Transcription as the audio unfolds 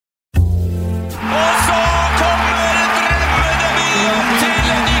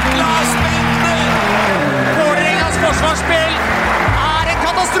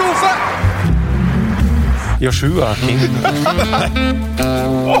Joshua King.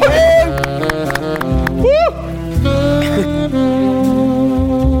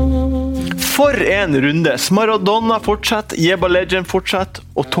 For en runde. Maradona fortsetter, Jeba Legend fortsetter,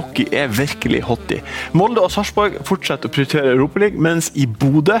 og Tokki virkelig hot i. Molde og Sarpsborg fortsetter å prioritere Europa League, mens i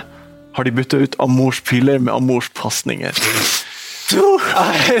Bodø har de byttet ut Amors piler med Amors passninger. Jeg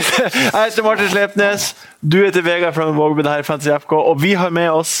heter Martin Slepnes, du heter Vegard fra Vågby, det her Fantasy FK, og vi har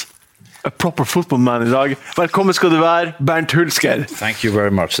med oss a proper football man i dag. Velkommen skal du være, Bernt Hulsker. Thank you very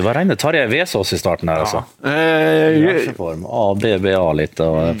much. Det var regne Tarjei Vesaas i starten her, altså. Form, A, B, B, A litt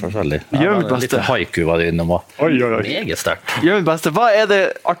og forskjellig. Gjør mitt beste. Litt haiku var det innom. Oi. Meget sterkt. Gjør mitt beste. Hva det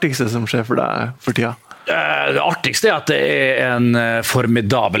artigste som skjer for deg for tida? Det artigste at det en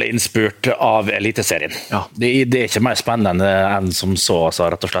formidabel innspurt av Eliteserien. Ja. Det ikke mer spennende enn som så, altså,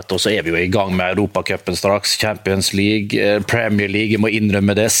 rett og slett. Og så vi jo i gang med Europacupen straks, Champions League, Premier League, jeg må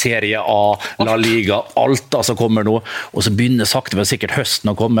innrømme det, Serie A, La Liga, alt altså kommer nå. Og så begynner sakte, men sikkert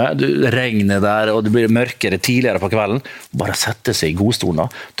høsten å komme. Det regner der, og det blir mørkere tidligere på kvelden. Bare sette seg i godstolen,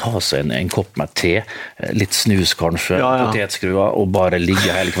 ta seg en kopp med te, litt snus kanskje, potetskruer, og bare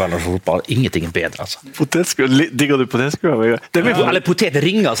ligge hele kvelden og fotball. Ingenting bedre, altså. Potetskruer? Digger du potetskruer? Eller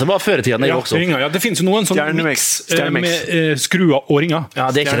potetringer, som var før i tiden. Det finnes jo noen sånne mix med skruer og ringer. Ja,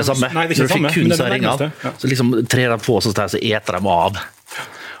 det ikke det samme. Nei, det ikke det samme. Kun så ringer. Så liksom trer de på, så eter de av.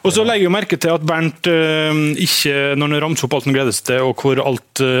 Og så legger jeg merke til at Bernt ikke, når han ramser opp alt han gleder seg til, og hvor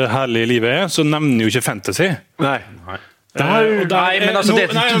alt herlig i livet så nevner jo ikke fantasy. Nei. Nei, men altså, det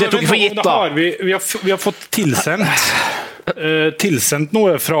tok vi for gitt da. Vi har fått tilsendt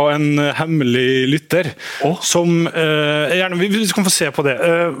noe fra en hemmelig lytter som gjerne, vi skal få se på det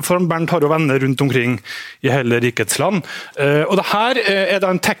for Bernt har jo venner rundt omkring i hele rikets land og det her da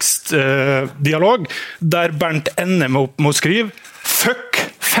en tekstdialog der Bernt ender med å skrive fuck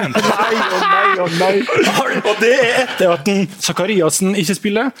fantasy. Nei. Og det etter at Zakariasen ikke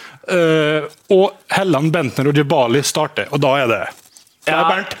spiller og Helland, Bentner og Djibali starter, og da det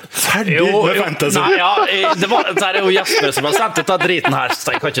Bernt, ferdig med fantasy. Nei, det jo Jesper som har sendt dette driten her,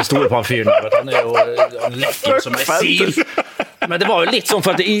 så jeg kan ikke stole på han fyren. Han jo lekker som en sil. Men det var jo litt sånn,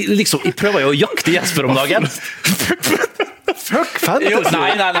 for at jeg prøver jo å jakte Jesper om dagen. Fuck fantasy.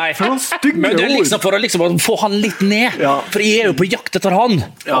 Nei. Men det liksom for å få han litt ned. For jeg jo på jakt etter han.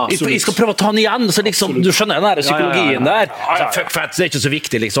 Jeg skal prøve å ta han igjen, så liksom, du skjønner den der psykologien der. Så, fuck fantasy ikke så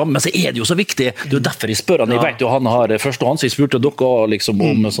viktig, liksom. Men så det jo så viktig. Det jo derfor jeg spør han. Jeg vet jo han har førstehånd, så jeg spurte dere liksom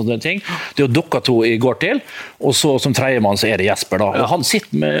om sånne ting. Det jo dere to jeg går til, og så som tredjemann så det Jesper da. Og han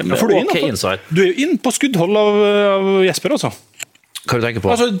sitter med OK insight. Du jo inn på skuddhold av Jesper også. Hva du tenker på?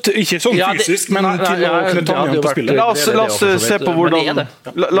 Altså, ikke sånn fysisk, men til å kunne ta med på spillet. La oss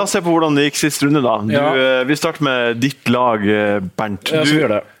se på hvordan det gikk sist runde da. Vi starter med ditt lag, Bernt.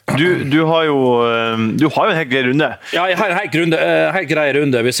 Du har jo en helt grei runde. Ja, jeg har en helt grei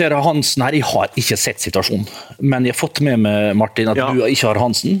runde. Vi ser Hansen her. Jeg har ikke sett situasjonen, men jeg har fått med meg, Martin, at du ikke har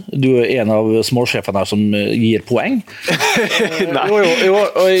Hansen. Du en av småsjefene her som gir poeng.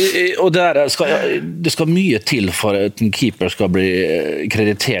 Og det skal mye til for at en keeper skal bli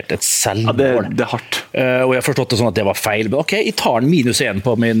kreditert et selvmål. Ja, det hardt. Og jeg har forstått det sånn at det var feil. Men ok, jeg tar en -1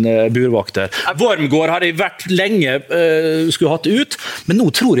 på min burvakter. Wormgård har jeg vært lenge skulle hatt ut, men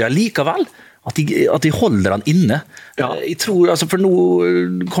nå tror jeg likevel at de holder han inne. Jeg tror, altså, for nå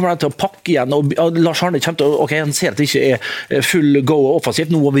kommer han til å pakke igjen, og Lars Arne kommer til å, ok, han ser at det ikke full go og offensivt,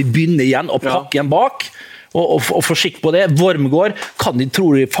 nå må vi begynne igjen og pakke igjen bak, og få skikk på det. Wormgård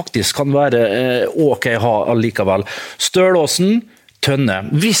tror jeg faktisk kan være ok ha likevel. Stølåsen, Tønne.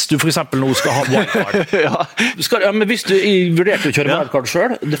 Hvis du for eksempel nå skal ha wildcard, men hvis du vurderte å kjøre wildcard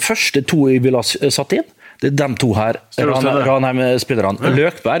selv, det første 2 jeg ville ha satt inn, det de 2 her, Ranheim-spillerne,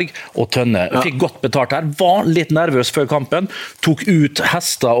 Løkberg og Tønne. Fikk godt betalt her, var litt nervøs før kampen, tok ut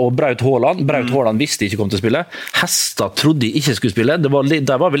Hestad og Braut Haaland. Braut Haaland visste ikke kom til å spille. Hestad trodde de ikke skulle spille.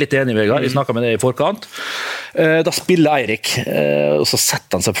 Der var vi litt enige, Vegard. Jeg snakket med det i forkant. Da spiller Eirik, og så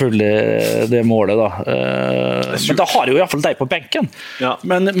setter han selvfølgelig det målet da. Men da har jo i hvert fall deg på benken.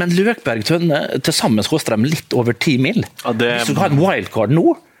 Men Løkberg, Tønne, til sammen koster de litt over 10 mil. Hvis du har en wildcard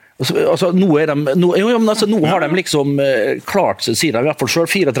nå, altså, nå har de liksom klart, sier de i hvert fall selv,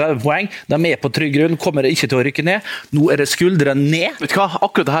 34 poeng, de på trygg grunn, kommer ikke til å rykke ned, nå det skuldrene ned. Vet du hva,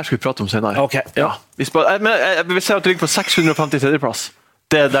 akkurat det her skal vi prate om senere. Jeg vil si at du ligger på 653. plass.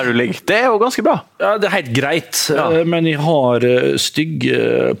 Det der du ligger. Det jo ganske bra. Ja, det helt greit, men jeg har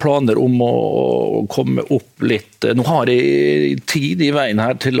stygge planer om å komme opp litt. Nå har jeg tid i veien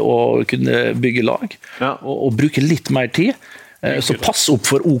her til å kunne bygge lag, og bruke litt mer tid. Så pass opp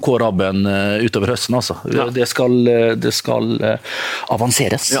for OK-rabben utover høsten, altså. Det skal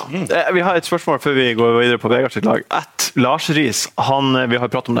avanseres. Ja. Vi har et spørsmål før vi går videre på Vegard sitt lag. Lars Riis, vi har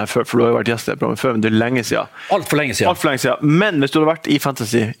pratet om det her før, for du har jo vært gjest i programmet før, men det lenge siden. Alt for lenge siden. Men hvis du hadde vært i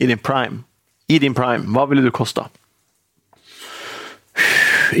Fantasy i din prime, hva ville du koste?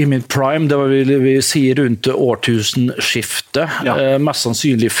 I min prime, det vil vi si rundt årtusenskiftet. Mest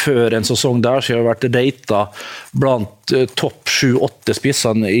sannsynlig før en sesong der, så jeg har vært ratet blant topp 7-8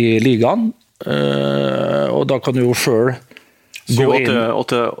 spissene i ligaen. Og da kan du jo selv gå inn...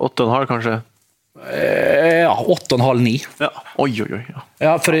 8,5 kanskje? Ja, 8,5-9. Ja. Oi.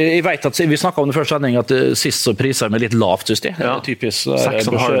 Ja, for jeg vet at vi snakket om det første sending, at sist så priser jeg med litt lavt system. Ja. Typisk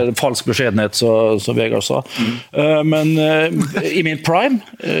falsk beskjedenhet, som Vegard sa. Men i min prime,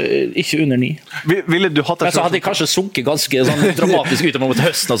 ikke under 9. Ville du hatt det? Men så hadde jeg kanskje sunket ganske sånn, dramatisk utover mot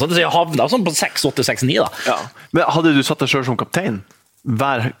høsten, så jeg havnet sånn på 6-8, 6-9 da. Ja. Men hadde du satt deg selv som kaptein?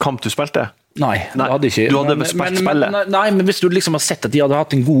 Hver kamp du spilte? Nei, det hadde ikke. Du hadde spilt spillet? Nei, men hvis du liksom har sett at de hadde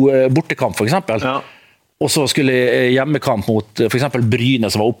hatt en god bortekamp, for eksempel, og så skulle hjemmekamp mot for eksempel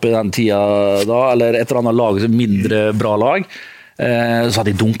Bryne, som var oppe i den tida da, eller et eller annet lag, mindre bra lag, så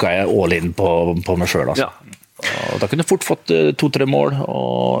hadde jeg dunket all in på meg selv. Altså. Og da kunne jeg fort fått 2-3 mål,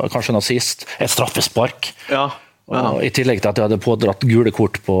 og kanskje en assist, et straffespark. Og i tillegg til at jeg hadde pådratt gule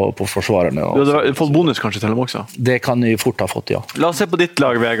kort på forsvarerne. Du hadde fått bonus kanskje til dem også? Det kan jeg fort ha fått, ja. La oss se på ditt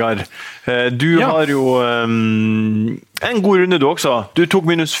lag, Vegard. Du har jo en god runde du også. Du tok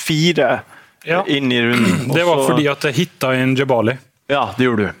 -4 inn i runden. Det var fordi at jeg hitta inn Jebali. Ja, det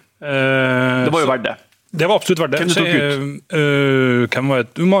gjorde du. Det var jo verdt det. Det var absolutt verdt det. Hvem tok ut? Hvem var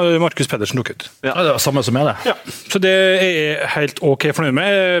det? Markus Pedersen tok ut. Ja, det var samme som jeg, det. Ja, så det er jeg helt ok fornøyd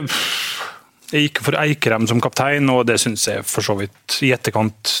med. Jeg gikk for Eikrem som kaptein, og det synes jeg for så vidt i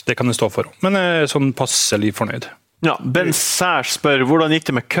etterkant, det kan jeg stå for. Men jeg er sånn passelig fornøyd. Ja, Ben Særs spør, hvordan gikk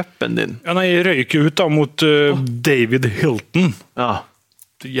det med cupen din? Ja, nei, jeg røyk jo ut da mot David Hilton. Ja.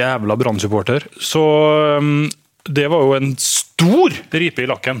 Jævla brannsupporter. Så det var jo en stor ripe i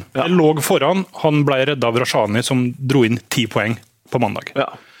lakken. Ja. Jeg lå foran, han ble reddet av Rashani, som dro inn 10 poeng på mandag.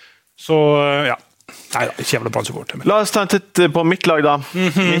 Ja. Så ja. Nei, ikke jævla brannsupporter. La oss ta en titt på mitt lag da.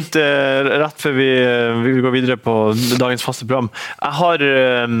 Mitt, rett før vi går videre på dagens faste program. Jeg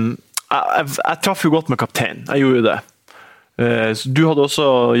traff jo godt med kaptein. Jeg gjorde jo det. Du hadde også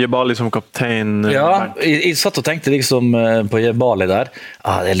Jebali som kaptein. Ja, jeg satt og tenkte liksom på Jebali der.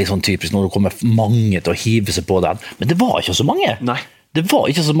 Det er litt sånn typisk når det kommer mange til å hive seg på den. Men det var ikke så mange. Nei. Det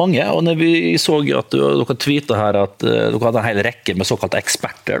var ikke så mange, og når vi så at dere tweetet her at dere hadde en hel rekke med såkalte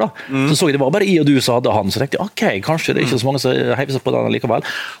eksperter, da, så jeg det var bare jeg og du som hadde han, så tenkte jeg, ok, kanskje det er ikke så mange som heiver seg på den likevel.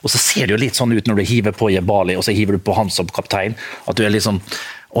 Og så ser det jo litt sånn ut når du hiver på Jebali, og så hiver du på han som kaptein, at du er liksom,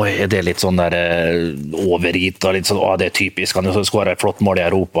 oi, er det litt sånn der overgitt, og litt sånn, det er typisk, han skårer et flott mål i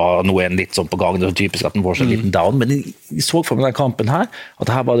Europa, nå er han litt sånn på gang, det er typisk at han får seg en liten down, men jeg så for meg den kampen her, at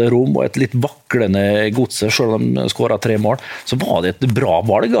her var det rom og et litt vaklende godse, selv om han skåret 3 mål, så var det et bra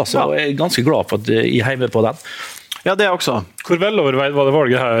valg, altså, og jeg er ganske glad for at jeg heiver på den. Ja, det er også. Hvor veloverveid var det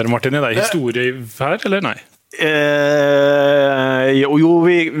valget her, Martin? Er det historie her, eller nei?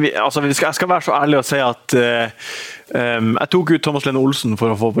 Jeg skal være så ærlig å si at jeg tok ut Thomas Lene Olsen for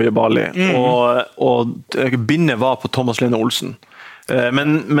å få på Jebali, og bindet var på Thomas Lene Olsen.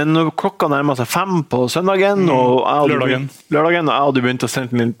 Men når klokka nærmer seg 5 på søndagen, og lørdagen, og jeg hadde begynt å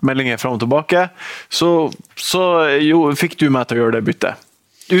sende litt meldinger frem og tilbake, så fikk du meg til å gjøre det byttet.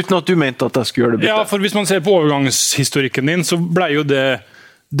 Uten at du mente at jeg skulle gjøre det byttet. Ja, for hvis man ser på overgangshistorikken din, så ble jo det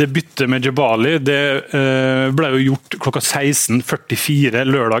byttet med Jebali, det ble jo gjort klokka 16:44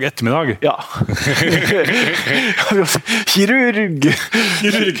 lørdag ettermiddag. Ja.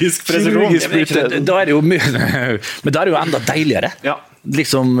 Kirurgisk presisjon. Da er det jo mye, men da er det jo enda deiligere. Ja.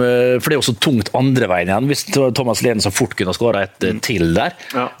 Liksom, for det er jo så tungt andre veien igjen, hvis Thomas Lene så fort kunne skåre et til der,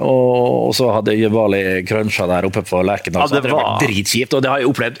 og så hadde Jebali krønsja der oppe på Lerkendal, så hadde det vært dritkjipt, og det har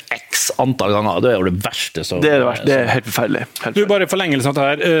jeg opplevd x antall ganger, det er jo det verste. Så, det er det verste, det er helt forferdelig. Du, bare forlengelsen av det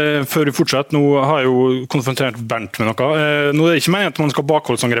her, før du fortsetter, nå har jeg jo konfrontert Bernt med noe, nå er det ikke meningen at man skal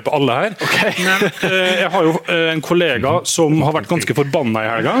bakholdsangrepe alle her, men jeg har jo en kollega som har vært ganske forbannet i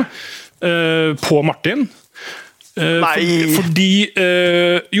helga, på Martin, fordi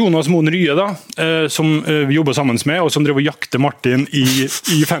Jonas Moen Rye da, som vi jobber sammen med, og som driver og jakter Martin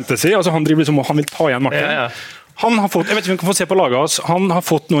i Fantasy, altså han driver liksom, og han vil ta igjen Martin. Han har fått, jeg vet ikke om vi kan få se på laget hans, han har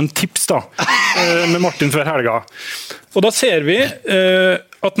fått noen tips da, med Martin før helga. Og da ser vi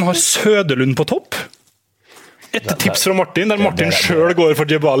at han har Søderlund på topp. Etter tips fra Martin, der Martin selv går for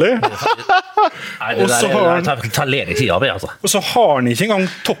Jebali. Nei, det der tar ledig tid av det, altså. Og så har han ikke engang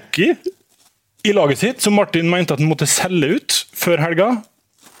Tokki. i laget sitt, som Martin mente at han måtte selge ut før helga.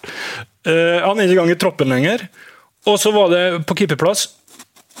 Han ikke i gang i troppen lenger. Og så var det på keeperplass,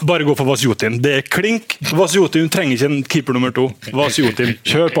 bare gå for Vasjutin. Det klink. Vasjutin trenger ikke en keeper nummer 2. Vasjutin,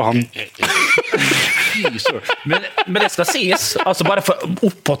 kjør på han. Men det skal sies, altså bare for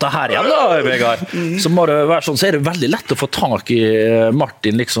oppå det her igjen da, Vegard, så må det være sånn, så er det veldig lett å få tak i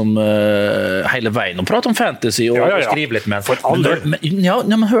Martin liksom hele veien og prate om fantasy og skrive litt med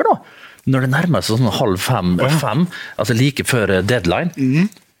men hør da, når det nærmer seg sånn 4:30, altså like før deadline,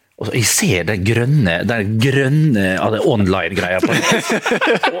 og jeg ser den grønne online-greia på det.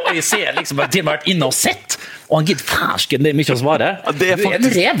 Og jeg ser liksom at de har vært inne og sett, og han gitt fersken, det mye å svare. Det er faktisk...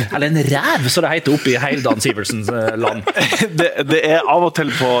 en rev, eller en ræv, så det heter oppe i Heildan Siversens land. Det er av og til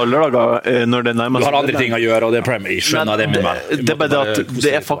på lørdager, når det nærmer seg... Du har andre ting å gjøre, og det er Premier, jeg skjønner det med meg. Det er bare det at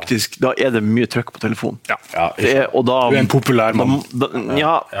det er faktisk, da er det mye trykk på telefon. Og da... Du er en populær mann.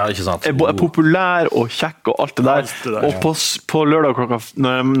 Ja, ikke sant. Jeg er populær og kjekk og alt det der. Og på lørdag klokka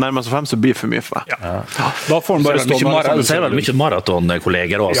nærmere seg 5, så blir det for mye for meg. Da får han bare stå med... Så er det vel mye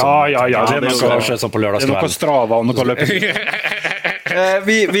maratonkolleger også. Ja, det er noe sånn på lørdagskvelden. Strava og noe løp.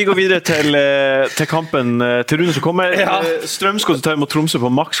 Vi går videre til kampen til runden som kommer. Strømsgodset tar imot Tromsø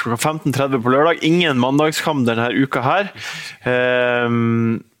på maks klokka 15:30 på lørdag. Ingen mandagskamp denne uka her.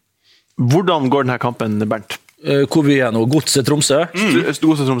 Hvordan går denne kampen, Bernt? Hvor vi er nå? Godset Tromsø?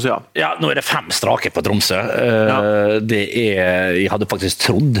 Godset Tromsø, ja. Ja, nå er det 5 strake på Tromsø. Jeg hadde faktisk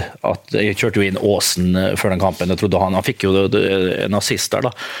trodd at jeg kjørte jo inn Åsen før den kampen. Jeg trodde han fikk jo en assist der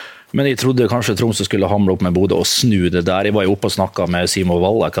da. Men jeg trodde kanskje Tromsø skulle hamle opp med Bodø og snu det der. Jeg var jo oppe og snakket med Simo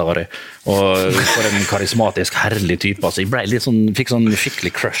Vallakari, og for en karismatisk, herlig type. Altså, jeg ble litt sånn, fikk sånn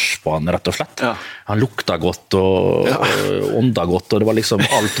skikkelig crush på han, rett og slett. Han lukta godt og ånda godt, og det var liksom,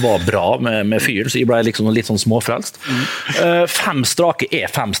 alt var bra med fyren, så jeg ble liksom litt sånn småfrelst. 5 strake er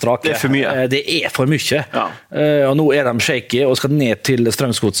 5 strake. Det er for mye. Det er for mye. Og nå er de shaky og skal ned til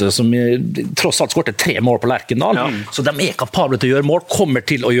Strømsgodset, som tross alt skårte 3 mål på Lerkendal. Så de er kapable til å gjøre mål, kommer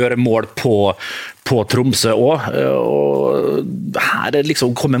til å gjøre mål på Tromsø også. Og her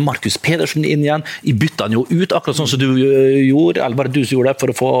liksom kommer Markus Pedersen inn igjen. I bytta han jo ut, akkurat sånn som du gjorde, eller bare du som gjorde det, for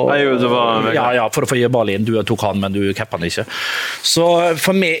å få for å få Jebali inn. Du tok han, men du keppa han ikke. Så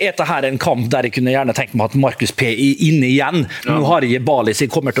for meg er dette en kamp der jeg kunne gjerne tenkt meg at Markus P er inne igjen. Nå har jeg Jebali, så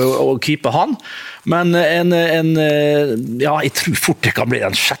jeg kommer til å keepe han. Men jeg tror fort det kan bli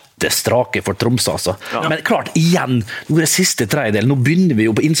den 6. strake for Tromsø, altså. Men klart, igjen, nå er det siste tredjedel, nå begynner vi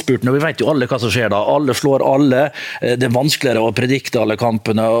jo på innspurten, og vi vet jo alle hva som skjer da. Alle slår alle, det er vanskeligere å predikte alle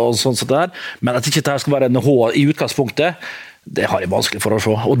kampene og sånn der, men at ikke dette skal være en H i utgangspunktet, det har jeg vanskelig for å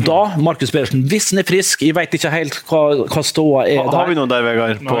se. Og da, Markus Pedersen, hvis han er frisk, jeg vet ikke helt hva ståa er der. Har vi noe der,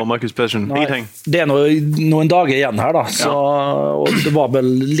 Vegard, på Markus Pedersen? Ingenting? Det er noen dager igjen her da, så, og det var vel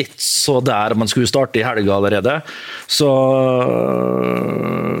litt så der man skulle starte i helga allerede. Så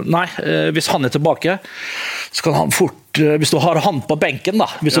nei, hvis han er tilbake, så kan han fort, hvis du har han på benken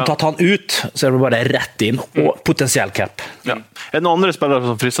da, hvis du tar han ut, så er det bare rett inn, og potensiell cap. Er det noen andre spillere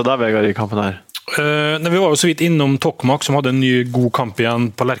som frister deg, Vegard, i kampen her? Vi var jo så vidt innom Tokmak, som hadde en ny god kamp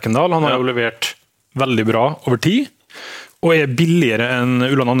igjen på Lerkendal. Han har jo levert veldig bra over tid, og er billigere enn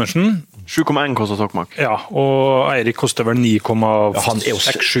Ulland Andersen. 7,1 koster Tokmak. Ja, og Eirik koster vel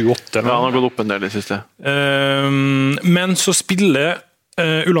 9,6-7-8. Han har gått opp en del i siste. Men så spiller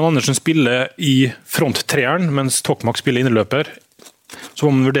Ulland Andersen spiller i fronttreeren, mens Tokmak spiller inneløper. Så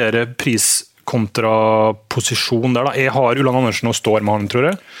må man vurdere pris kontra posisjon der da. Jeg har Ulland Andersen og står med han, tror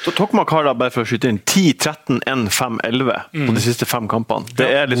jeg. Så Tokmak har da, bare for å skyte inn, 10-13-1-5-11 på de siste 5 kampene. Det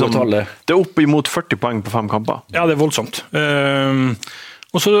er liksom, det er opp imot 40 poeng på 5 kamper. Ja, det er voldsomt.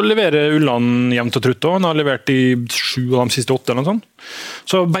 Og så leverer Ulland jevnt og trutt også. Han har levert i 7 av de siste 8 eller noe sånt.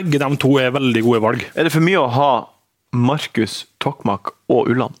 Så begge de to er veldig gode valg. Er det for mye å ha Markus, Tokmak og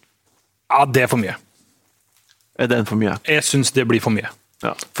Ulland? Ja, det er for mye. Er det for mye? Jeg synes det blir for mye.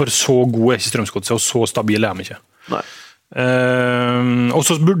 For så god er ikke Strømsgodset, og så stabil er de ikke. Nei. Og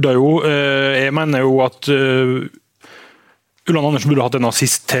så burde jo, jeg mener jo at Ulland Andersen burde hatt en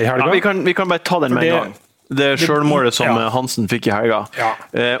assist til i helga. Ja, vi kan bare ta den med en gang. Det selvmålet som Hansen fikk i helga.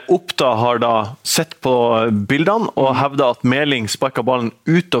 Oppda har da sett på bildene og hevdet at Meling sparket ballen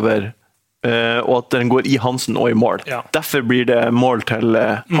utover, og at den går i Hansen og i mål. Derfor blir det mål til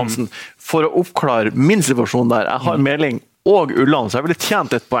Hansen. For å oppklare min situasjon der, jeg har Meling og Ulland, så jeg ville tjent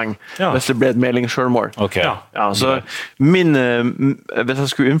et poeng hvis det ble et Meling-selvmål. Så hvis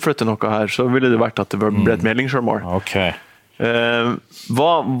jeg skulle innflytte noe her, så ville det vært at det ble et Meling-selvmål.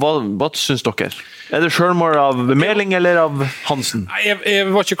 Hva synes dere? Er det selvmål av Meling eller av Hansen? Jeg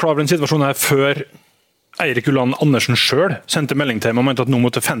var ikke klar over den situasjonen her før Eirik Ulland Andersen selv sendte melding til meg og mente at nå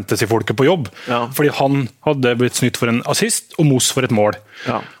måtte fantasy-folket på jobb, fordi han hadde blitt snytt for en assist og Moss for et mål.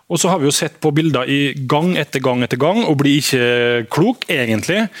 Ja. Og så har vi jo sett på bilder i gang etter gang etter gang, og blir ikke klok,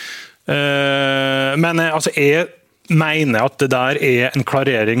 egentlig. Men altså, jeg mener at det der er en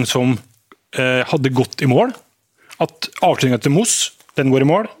klarering som hadde gått i mål. At avslutningen til Moss, den går i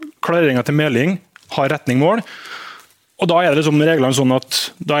mål. Klareringen til Meling har retning mål. Og da er det liksom reglene sånn at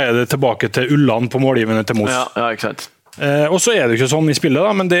da er det tilbake til Ulland på målgivende til Moss. Ja, ikke sant. Og så er det jo ikke sånn i spillet,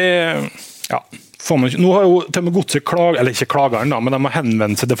 da, men det får man ikke. Nå har jo til og med Godset eller ikke klageren, da, men de har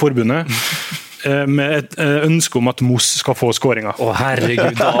henvendt seg til forbundet med et ønske om at Moss skal få skåringer. Å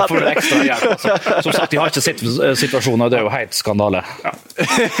herregud, da får du ekstra hjelp. Altså. Som sagt, de har ikke sett situasjonen, og det er jo helt skandale. Ja.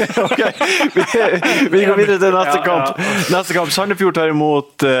 Ok, vi går videre til neste kamp. Neste kamp, Sandefjord tar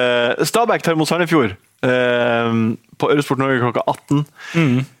imot Stabæk tar imot Sandefjord. På Eurosport Norge klokka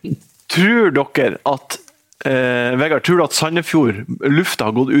 18. Tror dere at Vegard, tror du at Sandefjord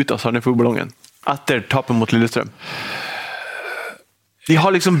lufta har gått ut av Sandefjord-ballongen etter tapet mot Lillestrøm? De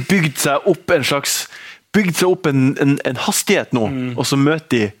har liksom bygd seg opp en hastighet nå, og så møter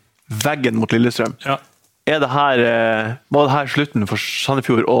de veggen mot Lillestrøm. Ja. Var det her slutten for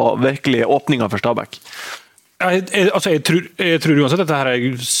Sandefjord og virkelig åpningen for Stabæk? Jeg tror uansett at dette her er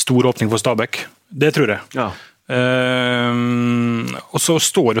en stor åpning for Stabæk. Det tror jeg. Ja. Og så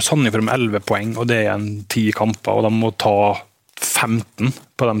står jo Sandefjord med 11 poeng, og det er 10 kamper, og de må ta 15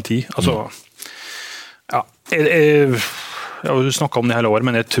 på de 10. Altså, jeg har jo snakket om det hele år,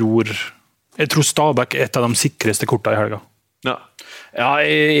 men jeg tror Stabæk er et av de sikreste kortene i helga. Ja,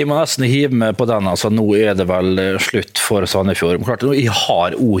 jeg må nesten hive meg på den. Altså, nå er det vel slutt for Sandefjord. Klart, jeg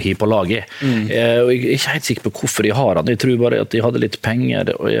har Ohi på laget. Jeg er ikke helt sikker på hvorfor de har han. Jeg tror bare at de hadde litt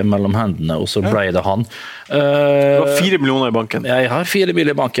penger mellom hendene, og så ble det han. Du har 4 millioner i banken. Jeg har 4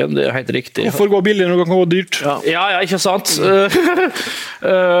 millioner i banken, det er helt riktig. Hvorfor gå billig når det kan gå dyrt? Ja, ikke sant?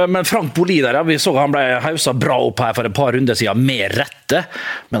 Men Frank Boli der, vi så han ble hauset bra opp her for et par runder siden, med rette.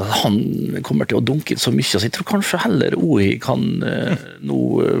 Men han kommer til å dunke inn så mye, så jeg tror kanskje heller Ohi kan nå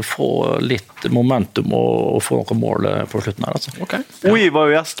få litt momentum og få noen mål på slutten her. Altså. Okay. Ohi var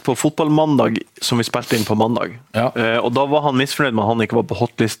jo gjest på Fotballmandag, som vi spilte inn på mandag. Ja. Og da var han misfornøyd med at han ikke var på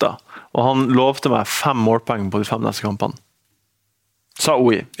hotlista. Og han lovte meg 5 målpoeng på de 5 neste kampene. Sa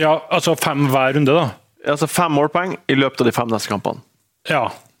Ohi. Ja, altså 5 hver runde da? Altså 5 målpoeng i løpet av de 5 neste kampene. Ja,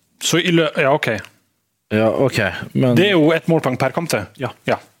 ok. Ja, ok. Men... Det er jo 1 målpoeng per kamp til. Ja.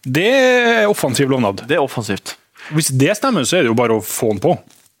 Det er offensiv lovnad. Det er offensivt. Hvis det stemmer, så er det jo bare å få den på.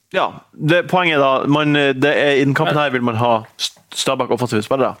 Ja, poenget er da, i den kampen her vil man ha Stabæk offensive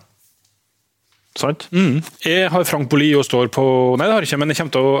spillere. Sant? Jeg har Frank Boli og står på... Nei, det har jeg ikke, men jeg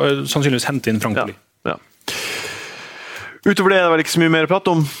kommer til å sannsynligvis hente inn Frank Boli. Ja. Utover det er det vel ikke så mye mer å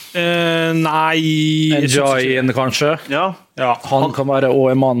prate om? Nei... Jain, kanskje? Ja. Han kan være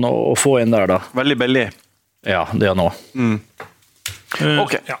også en mann å få inn der, da. Veldig billig. Ja, det er nå.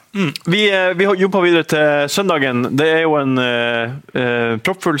 Ok, vi jobber videre til søndagen. Det er jo en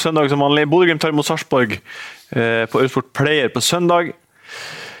proppfull søndag som vanlig. Bodø/Glimt tar imot Sarpsborg på Eurosport Player på søndag.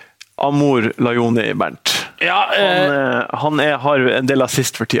 Amor Lajoni Bernt. Ja, han har en del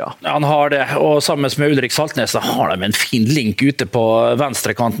assist for tida. Han har det, og sammen med Ulrik Saltnes har de en fin link ute på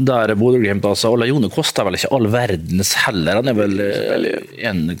venstrekanten der Bodø/Glimt. Altså. Og Lajoni koster vel ikke all verdens heller. Han er vel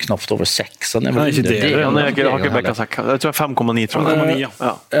knapt over 6. Han er vel ikke det. Han har ikke bekka seg. Jeg tror 5,9. 5,9,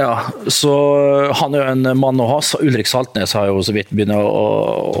 ja. Så han er jo en mann å ha. Ulrik Saltnes har jo så vidt begynt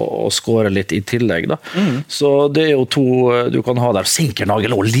å skåre litt i tillegg. Da. Så det er jo 2 du kan ha der.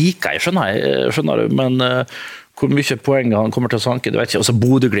 Sinkernagel også liker jeg, skjønner du, men hvor mye poeng han kommer til å sanke, det vet jeg ikke. Også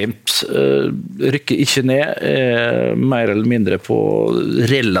Bodø/Glimt rykker ikke ned, mer eller mindre på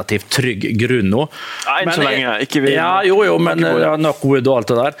relativt trygg grunn nå. Nei, ikke så lenge. Ikke vi. Ja, jo, men Knockwood og alt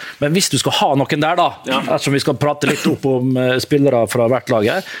det der. Men hvis du skal ha noen der da, ettersom vi skal prate litt opp om spillere fra hvert lag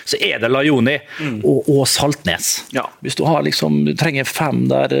her, så er det Lajoni og Saltnes. Ja. Hvis du har du trenger 5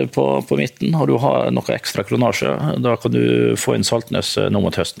 der på midten, og du har noe ekstra kronasje, da kan du få inn Saltnes nå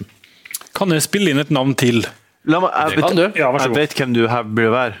mot høsten. Kan jeg spille inn et navn til? Jeg vet hvem du her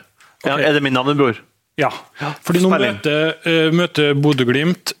bør være. Okay. Er det min navnebror? Ja, fordi nå møter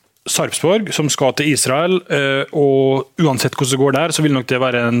Bodø/Glimt Sarpsborg, som skal til Israel, og uansett hvordan det går der, så vil nok det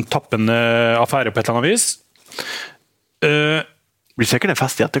være en tappende affære på et eller annet vis. Blir sikkert en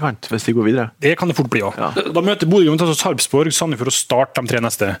fest i etterkant, hvis de går videre. Det kan det fort bli også. Ja. Da møter Bodø/Glimt altså Sarpsborg, Sandefjord og Start de 3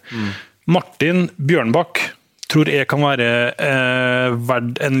 neste. Martin Bjørnbakk, tror jeg kan være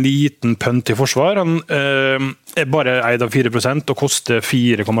verdt en liten pønt i forsvar. Han er bare eid av 4% og koster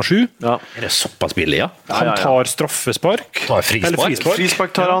 4,7. Ja. Er det såpass billig, ja? Han tar straffespark. Tar frispark.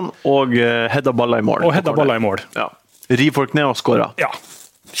 Frispark tar han, og hedda baller i mål. Og hedda baller i mål. Ja. Riv folk ned og skårer. Ja.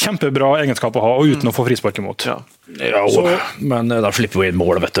 Kjempebra egenskap å ha, og uten å få frispark imot. Ja. Ja, men da slipper vi inn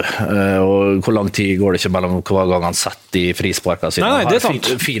mål, vet du. Og hvor lang tid går det ikke mellom hver gang han setter i frisparkene sine? Nei, det er sant.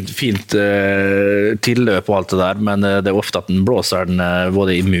 Fint tilløp og alt det der, men det er ofte at den blåser den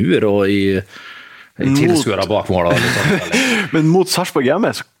både i mur og i tilskuere bak målet. Men mot Sarpsborg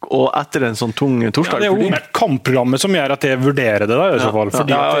hjemme, og etter en sånn tung torsdag? Ja, det er jo kampprogrammet som gjør at jeg vurderer det da, i så fall.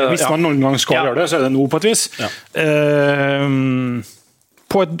 Fordi hvis man noen gang skal gjøre det, så er det noe på et vis. Ja.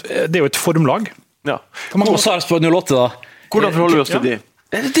 Det er jo et formlag. Ja. Og Sarpsborg 08 da. Hvordan forholder vi oss til de?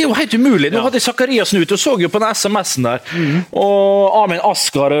 Det er jo helt umulig. Nå hadde Zakariasen ut, og så jo på den SMS-en der. Og Amin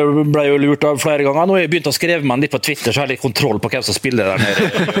Askar ble jo lurt av flere ganger. Nå har jeg begynt å skrive meg litt på Twitter, så har jeg litt kontroll på hvem som spiller der nede.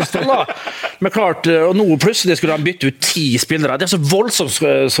 Men klart, og nå plutselig skulle de bytte ut 10 spillere. Det er så voldsomt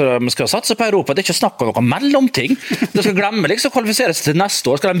som de skal satse på Europa. Det er ikke snakk om noen mellomting. De skal glemme liksom kvalifisere seg til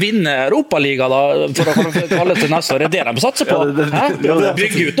neste år. Skal de vinne Europaliga da, for å kvalle til neste år? Det er det de satser på.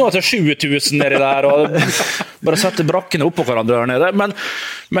 Bygge ut noe til 7000 nedi der, og bare sette brakkene opp på hverandre der nede.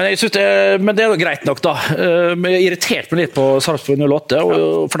 Men jeg synes men det er jo greit nok da. Jeg irriterte meg litt på Sarpsborg 08,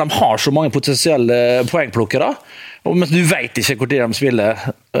 for de har så mange potensielle poengplukkere, men du vet ikke hvor de spiller.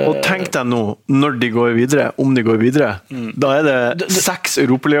 Og tenk deg nå, når de går videre, om de går videre, da er det 6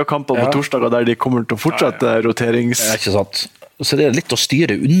 Europaligakamper på torsdager der de kommer til å fortsette roterings... Det er ikke sant. Så det er litt å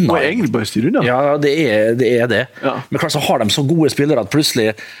styre unna. Og egentlig bare styre unna. Ja, det er det. Ja. Men klart så har de så gode spillere at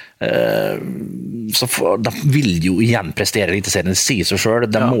plutselig de vil jo igjen prestere litt i serien, sier seg selv.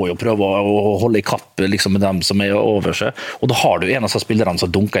 De må jo prøve å holde i kapp liksom, med dem som er over seg. Og da har du en av disse spillerne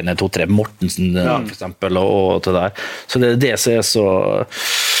som dunker inn i 2-3, Mortensen for eksempel, og det der. Så det er det som er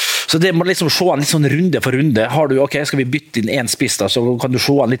så det må liksom se an litt sånn runde for runde. Har du, skal vi bytte inn en spiss da, så kan du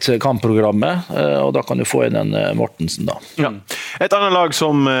se an litt kampprogrammet, og da kan du få inn en Mortensen da. Ja. Et annet lag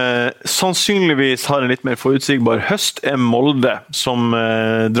som sannsynligvis har en litt mer forutsigbar høst er Molde, som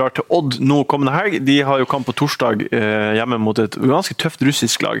drar til Odd nå kommende helg. De har jo kamp på torsdag hjemme mot et ganske tøft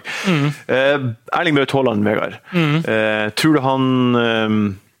russisk lag. Erling Braut Haaland, Vegard. Tror du han...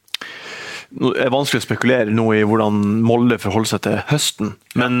 Det er vanskelig å spekulere nå i hvordan Molde forholder seg til høsten,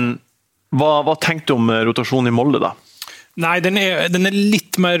 men hva tenkte du om rotasjonen i Molde da? Nei, den er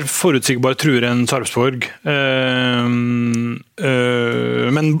litt mer forutsigbar, tror jeg, enn Sarpsborg.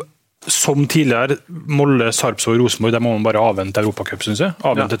 Men som tidligere, Molde, Sarpsborg og Rosenborg, der må man bare avvente Europacup, synes jeg.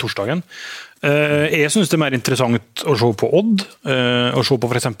 Avvente torsdagen. Jeg synes det er mer interessant å se på Odd, å se på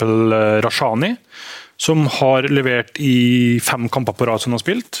for eksempel Rashani, som har levert i 5 kamper på rad som han har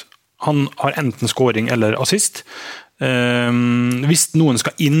spilt. Han har enten scoring eller assist. Hvis noen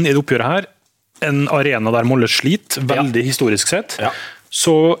skal inn i det oppgjøret her, en arena der Molde sliter, veldig historisk sett,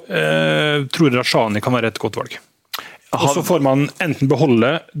 så tror jeg Rashani kan være et godt valg. Og så får man enten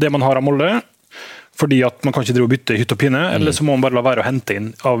beholde det man har av Molde, fordi at man kan ikke drive og bytte hytt og pinne, eller så må man bare la være å hente inn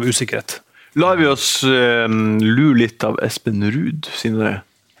av usikkerhet. Lar vi oss lure litt av Espen Ruud, sine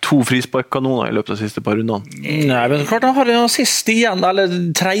 2 frisparkkanoner i løpet av de siste par rundene? Nei, men klart han har en assist igjen, eller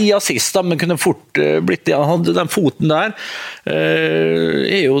 3 assist, men kunne fort blitt igjen. Den foten der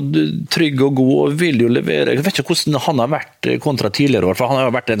er jo trygg og god, og vil jo levere. Jeg vet ikke hvordan han har vært kontra tidligere år, for han har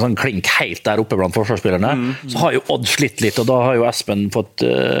jo vært en sånn klink helt der oppe blant forsvarsspillerne. Så har jo Odd slitt litt, og da har jo Espen fått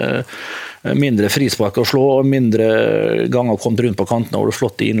mindre frispark å slå, og mindre ganger kommet rundt på kantene og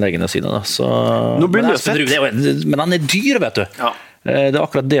slått i innleggene sine. Da. Så, men han er dyr, vet du. Ja. Det er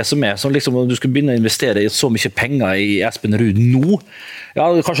akkurat det som er. Så liksom, om du skulle begynne å investere i så mye penger i Espen Ruud nå, ja,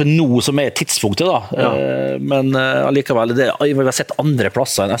 kanskje nå som er tidspunktet da, men allikevel, jeg har sett andre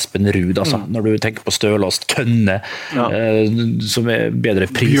plasser enn Espen Ruud, altså, når du tenker på Stølås, Tønne, som er bedre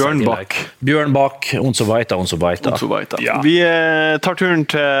pris. Bjørnbakk, Onso Vaita. Ja. Vi tar turen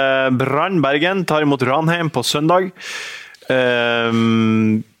til Brann Bergen, tar imot Ranheim på søndag.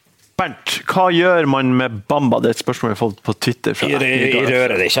 Bernt, hva gjør man med Bamba? Det er et spørsmål jeg har fått på Twitter. Jeg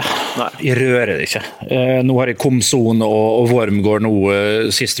rører det ikke. Nå har jeg Komson og Wormgård nå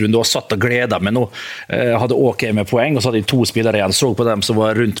sist runde, og satt og gledet meg nå. Hadde OK med poeng, og så hadde jeg 2 spillere igjen. Så på dem som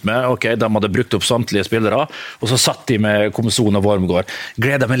var rundt meg. De hadde brukt opp samtlige spillere, og så satt de med Komson og Wormgård.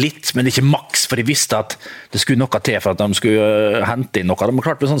 Gledet meg litt, men ikke maks, for jeg visste at det skulle noe til for at de skulle hente inn noe. De har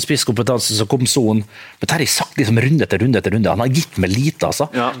klart med sånn spisskompetanse som Komson. Men det har jeg sagt liksom runde etter runde. Han har gitt meg lite, altså.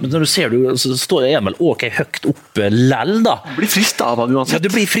 Men når du ser du, så står Emil ok høyt oppe lell da. Du blir fristet av han uansett. Ja,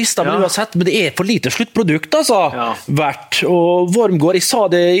 du blir fristet av uansett, men det for lite sluttprodukt altså, vært. Og Wormgård, jeg sa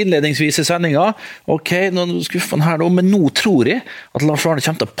det innledningsvis i sendingen, ok, nå skuffer han her nå, men nå tror jeg at Lars Arne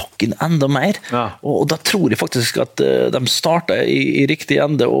kommer til å pakke inn enda mer, og da tror jeg faktisk at de starter i riktig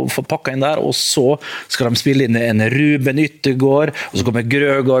ende og får pakka inn der, og så skal de spille inn en Ruben Yttergård, og så kommer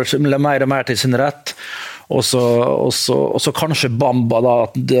Grøgaard som mer og mer til sin rett, og så kanskje Bamba da,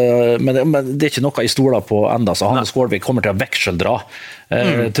 men det ikke noe jeg stoler på enda, så han og Skålvik kommer til å vekseldra,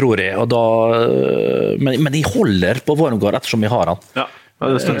 tror jeg, og da, men jeg holder på Wormgård ettersom jeg har han. Ja,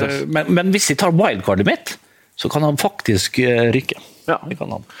 det støttes. Men hvis jeg tar wildcardet mitt, så kan han faktisk rykke. Ja. Det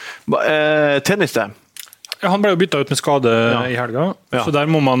kan han. Tennis det? Ja, han ble jo byttet ut med skade i helga, så der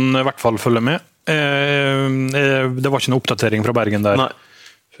må man i hvert fall følge med. Det var ikke noen oppdatering fra Bergen der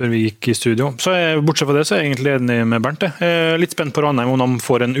før vi gikk i studio. Så bortsett fra det så er jeg egentlig enig med Bernt. Jeg er litt spent på Ranheim om de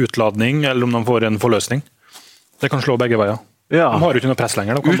får en utladning eller om de får en forløsning. Det kan slå begge veier. De har jo ikke noe press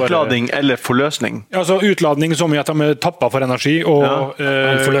lenger. Utladning eller forløsning? Ja, altså utladning som i at de tapper for energi, og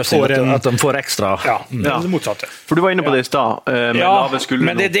forløsning, at de får ekstra. Det motsatte. For du var inne på det i stad, med lave skuldre.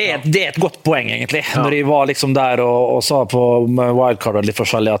 Men det er et godt poeng egentlig. Når jeg var liksom der og sa på wildcard og litt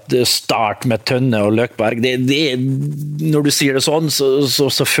forskjellig at start med Tønne og Løkberg, når du sier det sånn,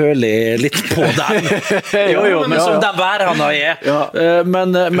 så føler jeg litt på den. Men som den værene er.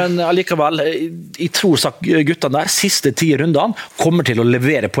 Men allikevel, jeg tror guttene der, siste 10 runder, kommer til å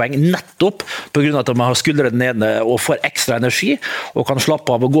levere poeng nettopp på grunn av at de har skuldrene nede og får ekstra energi, og kan slappe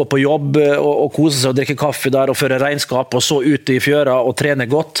av og gå på jobb og kose seg og drikke kaffe der og føre regnskap, og så ut i fjøra og trene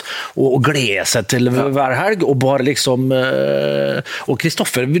godt og glede seg til hver helg, og bare liksom og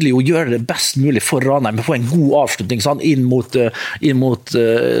Kristoffer ville jo gjøre det best mulig for Ranheim, få en god avslutning sånn, inn mot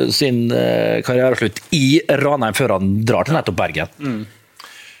sin karriereslutt i Ranheim før han drar til nettopp Bergen.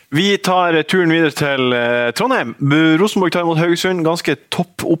 Vi tar turen videre til Trondheim. Rosenborg tar imot Haugesund. Ganske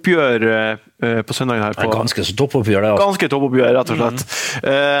toppoppgjør på søndagen her. Ganske så toppoppgjør det. Ganske toppoppgjør, rett og slett.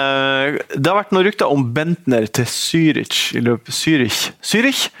 Det har vært noen rykter om Bentner til Zürich i løpet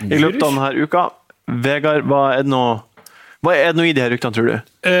av denne uka. Vegard, hva er det noe i de her ryktene, tror du?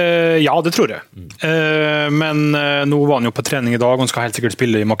 Ja, det tror jeg. Men nå var han jo på trening i dag, og han skal helt sikkert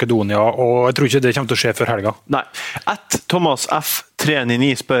spille i Makedonia, og jeg tror ikke det kommer til å skje før helga. Nei. Thomas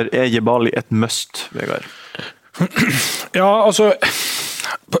F399 spør, Jebali et must, Vegard? Ja, altså,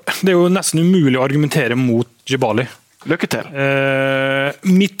 det er jo nesten umulig å argumentere mot Jebali. Lykke til.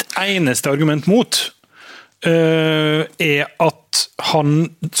 Mitt eneste argument mot er at han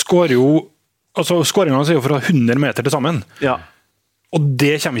skårer jo, altså skåringen er jo fra 100 meter til sammen. Ja. Og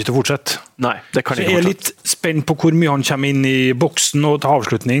det kommer ikke til å fortsette. Nei, det kan ikke fortsette. Så jeg er litt spent på hvor mye han kommer inn i boksen og til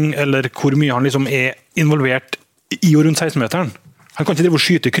avslutning, eller hvor mye han liksom er involvert i og rundt 16-meteren. Han kan ikke drive og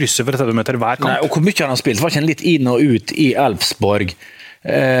skyte i krysset for 30 meter hver kamp. Nei, og hvor mye han har spilt, var ikke han litt inn og ut i Elfsborg.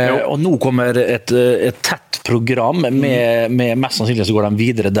 Og nå kommer et tett program med mest sannsynlig så går de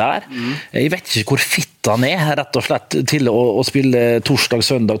videre der. Jeg vet ikke hvor fitt han er, rett og slett, til å spille torsdag,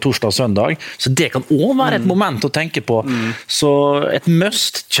 søndag. Så det kan også være et moment å tenke på. Så et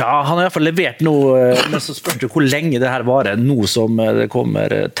must, han har i hvert fall levert noe, men så spørs du hvor lenge det her varer, nå som det kommer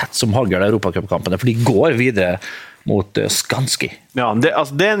tett som hagl i Europacupkampene, for de går videre mot Skanski. Ja, det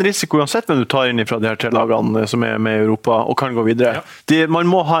er en risiko uansett hvem du tar inn fra de her 3 lagene som er med i Europa og kan gå videre. Man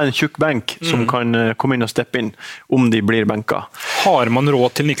må ha en tjukk benk som kan komme inn og steppe inn om de blir benka. Har man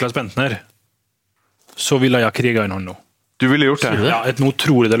råd til Niklas Bentner, så vil jeg kriga inn han nå. Du ville gjort det? Ja, nå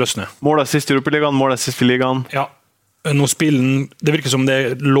tror jeg det løsner. Målet sist i Europaligaen, målet sist i ligaen. Ja, nå det virker som det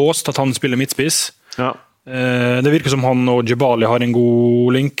er låst at han spiller midtspiss. Ja. Det virker som han og Jebali har en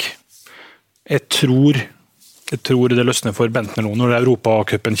god link. Jeg tror det løsner for Bentner nå, når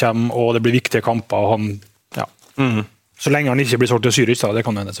Europacupen kommer, og det blir viktige kamper, og han, så lenge han ikke blir solgt til Zürich, det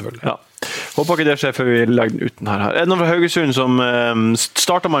kan hende selvfølgelig. Ja. Håper ikke det skjer før vi legger den uten her. Er det noen fra Haugesund som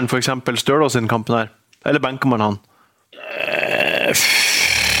starter man for eksempel Stølås i den kampen her? Eller benker man han?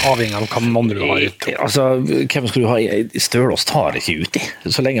 Avhengig av hva andre du har i. Altså, hvem skal du ha i? Stølås tar ikke ut i.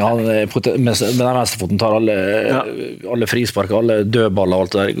 Så lenge han med den venstrefoten tar alle frispark, alle dødballer og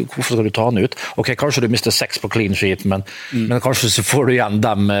alt det der. Hvorfor skal du ta han ut? Ok, kanskje du mister 6 på clean sheet, men kanskje så får du igjen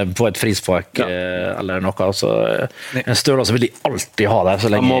dem på et frispark eller noe. Altså, en Stølås vil de alltid ha der. Så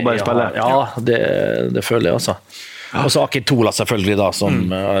lenge, han må bare spille. Ja, det føler jeg altså. Og så Akintola selvfølgelig da, som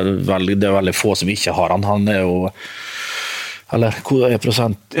det er veldig få som ikke har han. Han er jo eller hvor er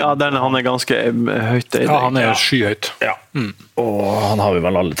prosent? Ja, han er ganske høyt. Ja, han er skyhøyt. Ja. Og han har vi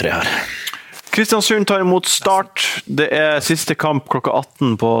vel alle 3 her. Kristiansund tar imot Start. Det siste kamp klokka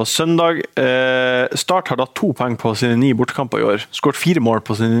 18 på søndag. Start har da 2 poeng på sine 9 bortekamper i år. Skåret 4 mål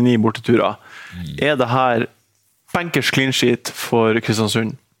på sine 9 borteturer. Det her bankers clean sheet for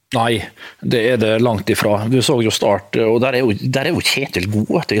Kristiansund? Nei, det det langt ifra. Du så jo Start, og der jo Kjetil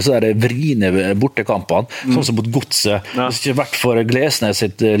god, så der vriene bortekampene, sånn som mot Godset. Det har ikke vært for Glesnes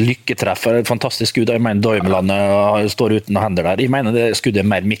sitt lykketreff, et fantastisk skudd. Jeg mener Døymeland står uten hender der. Jeg mener det skuddet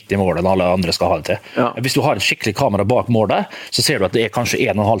mer midt i målet enn alle andre skal ha det til. Ja. Hvis du har et skikkelig kamera bak målet, så ser du at det kanskje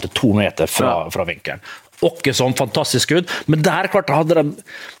 1,5 til 2 meter fra vinkelen. Ikke sånn fantastisk skudd, men der klart hadde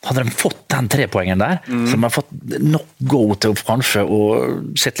de fått den 3-poengen der, så de har fått nok go til kanskje å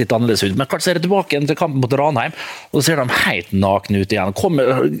sett litt annerledes ut. Men klart ser de tilbake til kampen mot Ranheim, og så ser de helt nakne ut igjen.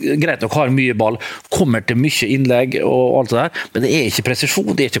 Greit nok har mye ball, kommer til mye innlegg og alt det der, men det ikke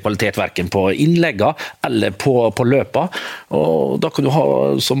presisjon, det ikke kvalitet hverken på innlegga eller på løpa, og da kan du ha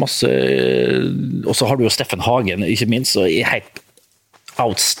så masse, og så har du jo Steffen Hagen, ikke minst, så helt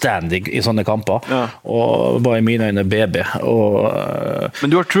outstanding i sånne kamper, og var i mine øyne BB.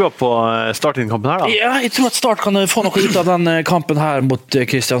 Men du har trua på Start i den kampen her da? Ja, jeg tror at Start kan få noe ut av den kampen her mot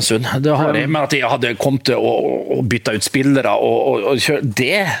Kristiansund. Det har jeg, men at jeg hadde kommet til å bytte ut spillere og kjøre,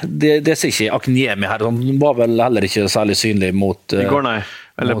 det ser ikke Akniemi her, han var vel heller ikke særlig synlig mot I går, nei.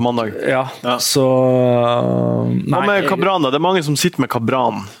 Eller på mandag. Ja. Så... Hva med Cabran da? Det mange som sitter med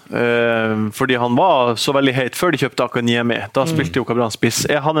Cabran, fordi han var så veldig heit før de kjøpte Akaniemi. Da spilte jo Cabran spiss.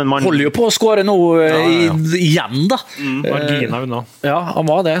 Han en mann... Holder jo på å skåre nå igjen da. Margina unna. Ja, han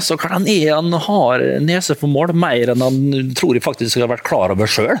var det. Så klart han har nese for mål, mer enn han tror jeg faktisk har vært klar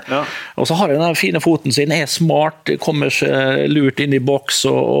over selv. Ja. Og så har han den fine foten sin, smart, kommer seg lurt inn i boks,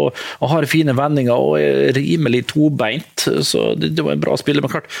 og har fine vendinger, og rimelig tobeint. Så det var en bra spiller. Men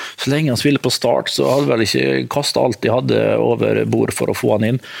klart, så lenge han spiller på Start, så hadde vel ikke kastet alt de hadde over bord for å få han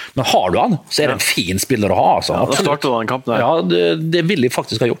inn. Men har du han, så det en fin spiller å ha. Altså. Ja, da startet den kampen der. Ja, det vil de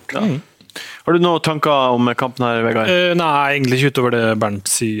faktisk ha gjort. Ja. Har du noen tanker om kampen her, Vegard? Nei, egentlig ikke utover det Bernt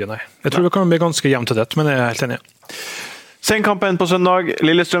sier, nei. Jeg tror det kan bli ganske jevnt til det, men jeg helt enig. Senkampen på søndag,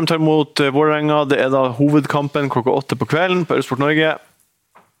 Lillestrøm tar mot Vålerenga. Det da hovedkampen klokka 8 på kvelden på Eurosport Norge.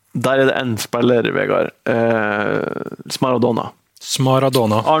 Der det en spiller, Vegard. Smaradona.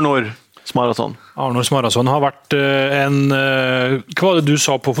 Arnor Smarason har vært hva var det du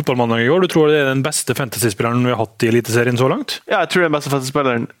sa på fotballmandag i går? Du tror det den beste fantasy-spilleren vi har hatt i Eliteserien så langt? Ja, jeg tror det den beste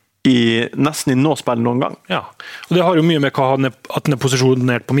fantasy-spilleren nesten i nå spiller noen gang. Ja, og det har jo mye med at han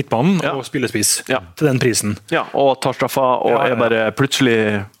posisjonert på midtbanen og spillespiss til den prisen. Ja, og tar straffa og bare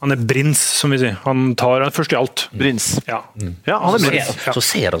plutselig... Han brins, som vi sier. Han tar først i alt. Brins. Ja, han brins. Så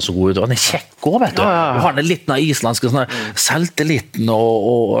ser han så god ut, og han kjekk også, vet du. Han har den litt av islandske selvtilliten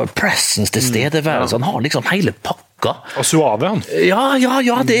og presence til stedeværelse. Han har liksom hele pakka. Og suave, han. Ja,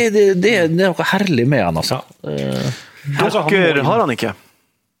 det noe herlig med han, altså. Dere har han ikke.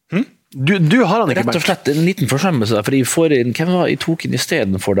 Du har han ikke, rett og slett en liten forsømmelse der, for jeg tok inn i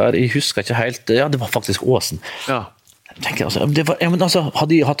stedet for der, jeg husker ikke helt, det var faktisk Åsen. Ja. Tenker,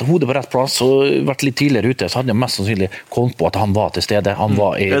 hadde jeg hatt hodet på rett plass og vært litt tidligere ute, så hadde jeg mest sannsynlig kommet på at han var til stede. Han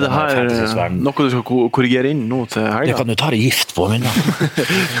var i det her noe du skal korrigere inn nå til helga? Det kan du ta det gift på, min.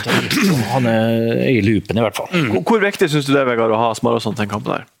 Han i loopen i hvert fall. Hvor viktig synes du det, Vegard, å ha Smarason til den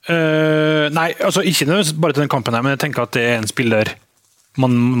kampen der? Nei, altså ikke bare til den kampen her, men jeg tenker at det en spiller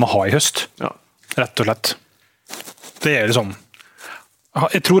man må ha i høst, rett og slett. Det liksom...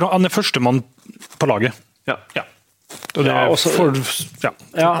 Jeg tror han førstemann på laget. Ja. Og det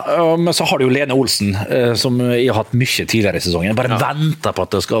men så har du jo Lene Olsen, som jeg har hatt mye tidligere i sesongen. Jeg bare venter på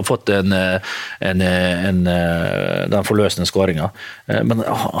at det skal ha fått den forløsende skåringen. Men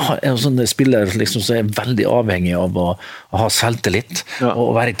en sånn spiller liksom, som veldig avhengig av å ha selvtillit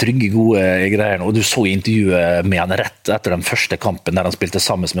og være trygge, gode greier. Og du så intervjuet med han rett etter den første kampen der han spilte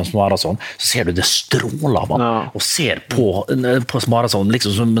sammen med Smarason, så ser du det stråler av han, og ser på Smarason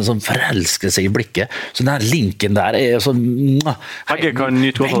liksom som en sånn forelskelse i blikket. Så den linken der sånn, begge kan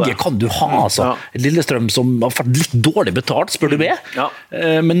nyte godt av det. Begge kan du ha, altså. Lillestrøm som har fått litt dårlig betalt, spør du meg.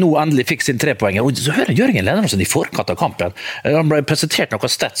 Men nå endelig fikk sin 3-poenger. Og så hører Jørgen Lennartson i forkant av kampen. Han ble presentert noen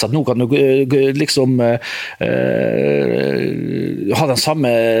stats at nå kan du liksom ha den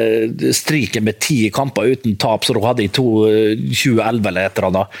samme striken med 10 kamper uten tap som du hadde i 2011 eller et eller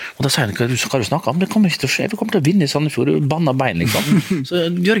annet. Og da sier han, hva du snakker om? Det kommer ikke til å skje. Vi kommer til å vinne i Sandefjord. Banna bein, liksom. Så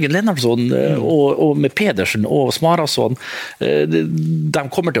Jørgen Lennartson og med Pedersen og Smarason, de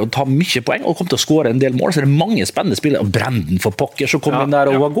kommer til å ta mye poeng og kommer til å skåre en del mål, så det mange spennende spillere, og Brenden for pokker som kom inn der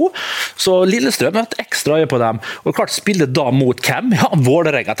og var god, så Lillestrøm har hatt ekstra øye på dem, og klart spille da mot hvem?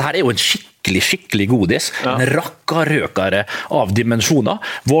 Vålerenga, dette her jo en skikkelig skikkelig godis. En rakkarøkere av dimensjoner.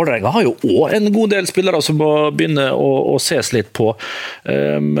 Vålerenga har jo også en god del spillere som må begynne å ses litt på.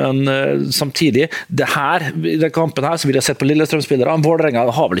 Men samtidig, i den kampen her, så vil jeg sett på Lillestrøm-spillere. Vålerenga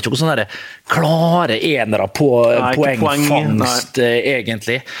har vel ikke noen sånne klare enere på poengfangst,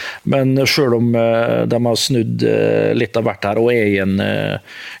 egentlig. Men selv om de har snudd litt av hvert her, og er i en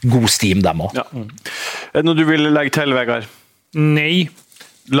god stim, dem også. Ja. Er det noe du vil legge til, Vegard? Nei.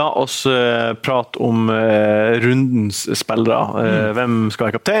 La oss prate om rundens spillere. Hvem skal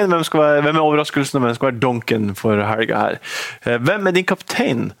være kaptein? Hvem er overraskelsen? Hvem skal være donken for helga her? Hvem er din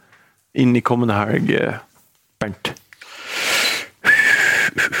kaptein inn i kommende helg, Bernt?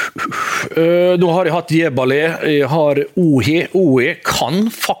 Nå har jeg hatt Jebali, jeg har Ohi kan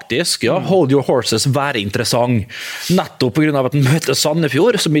faktisk, hold your horses, være interessant. Nettopp på grunn av at den møter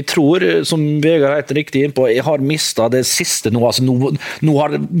Sandefjord, som jeg tror, som Vegard er helt riktig inn på, jeg har mistet det siste nå. Altså, nå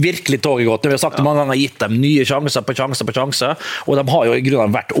har virkelig toget gått. Vi har sagt det mange ganger, gitt dem nye sjanser på sjanser, og de har jo i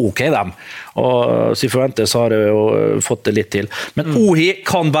grunnen vært ok, dem. Og så forventes har jeg jo fått det litt til. Men Ohi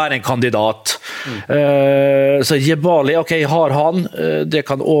kan være en kandidat. Så Jebali, ok, jeg har han, det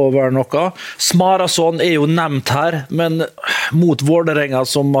kan også være noe. Smarason er jo nevnt her, men mot Vålerenga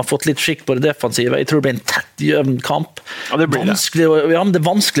som har fått litt skikk på det defensive, jeg tror det blir en tett jevn kamp. Ja, det blir men det er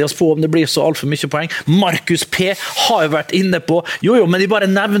vanskelig å spå om det blir så alt for mye poeng. Markus P. har jo vært inne på, men de bare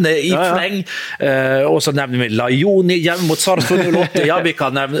nevner i fleng. Og så nevner vi Lajoni hjemme mot Sarpsborg 08. Ja, vi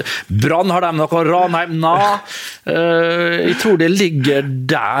kan nevne Brann har dem noe, Ranheim, jeg tror det ligger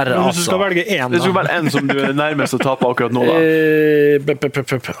der, altså. Hvis du skal velge en, da. Det skal være en som du er nærmest å tape akkurat nå, da.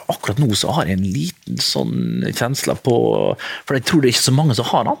 Akkurat nå så har jeg en liten sånn kjensle på, for jeg tror det er ikke så mange som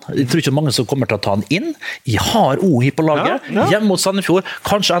har han. Jeg tror ikke mange som kommer til å ta han inn. Jeg har Ohi på laget, hjemme mot Sandefjord.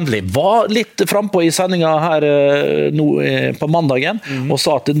 Kanskje endelig var litt frempå i sendingen her nå på mandagen, og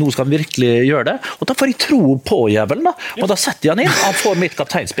sa at nå skal han virkelig gjøre det. Og da får jeg tro på jævelen, da. Og da setter jeg han inn. Han får mitt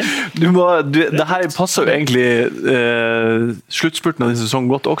kapteinspinn. Det her passer jo egentlig sluttspurten av din sesong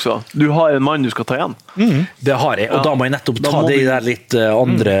godt også. Du har en mann du skal ta igjen. Det har jeg, og da må jeg nettopp ta det der litt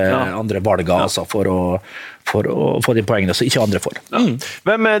andre valget, altså, for å få de poengene, så ikke andre får.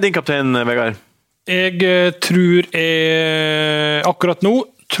 Hvem er din kaptein, Vegard? Jeg tror akkurat nå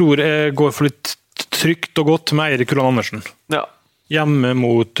jeg går for litt trygt og godt med Eirik Ulland Andersen. Ja. Hjemme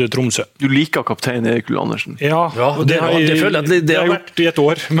mot Tromsø. Du liker kaptein Erik Ulland Andersen? Ja, det har jeg gjort i et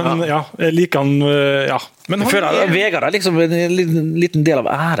år, men jeg liker han, Men jeg føler at Vegard er liksom en liten del av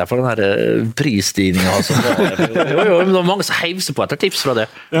ære for den her prisstigningen. Altså. Det var mange som heivser på etter tips fra det,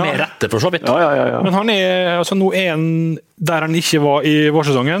 med rette for så vidt. Ja. Men han nå er han der han ikke var i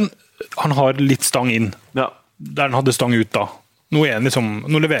vårsesongen, han har litt stang inn. Ja. Der han hadde stang ut da. Nå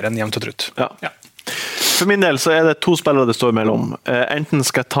leverer han jevnt og trutt. Ja. For min del så er det to spillere det står mellom. Enten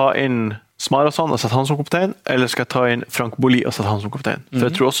skal jeg ta inn Smarason og sette han som kaptein, eller skal jeg ta inn Frank Boli og sette han som kaptein. For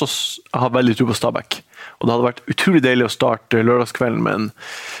jeg tror også jeg har veldig tro på Stabæk. Og det hadde vært utrolig deilig å starte lørdagskvelden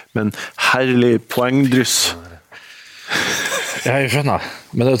med en herlig poengdryss. Jeg skjønner.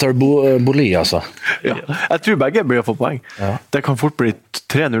 Men det tar Boli, altså. Ja. Jeg tror begge blir å få poeng. Ja. Det kan fort bli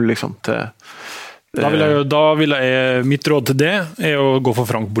 3-0 liksom til... Da vil jeg mitt råd til det er å gå for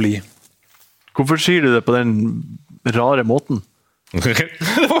Frank Boli. Hvorfor sier du det på den rare måten? Det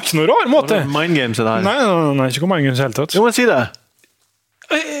var ikke noe rar måte. Mind games er det her. Nei, ikke mind games helt tatt. Jo, men si det.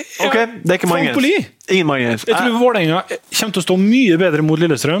 Ok, det er ikke mind games. Ingen mind games. Jeg tror Vålerenga kommer til å stå mye bedre mot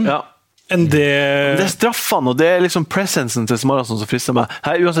Lillestrøm enn det... Det er straffene, og det er liksom presensen til Smarason som frister meg.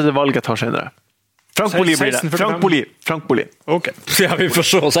 Her, uansett det valget jeg tar senere. Frank Boli blir det. Frank Boli. Ok. Ja, vi får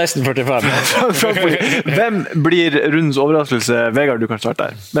se 16:45. Frank Boli. Hvem blir rundens overraskelse? Vegard, du kan starte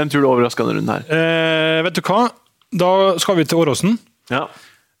her. Hvem tror du overrasker denne runden her? Vet du hva? Da skal vi til Åråsen. Ja.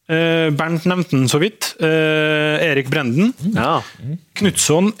 Bernt nevnte den så vidt. Erik Brenden. Ja.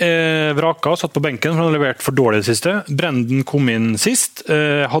 Knutsson vraka, satt på benken, for han har levert for dårlig det siste. Brenden kom inn sist.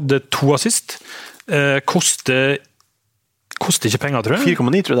 Hadde 2 assist. Koster ikke penger, tror jeg.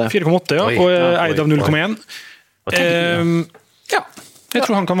 4,9 tror jeg det. 4,8, ja. Og eid av 0,1. Ja. Jeg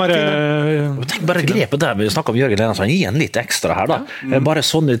tror han kan være... Tenk bare grepet der vi snakket om Jørgen Lennartson, gi en litt ekstra her da. Bare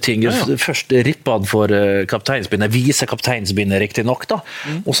sånne ting. Først ripper han for kapteinsbindet, viser kapteinsbindet riktig nok da.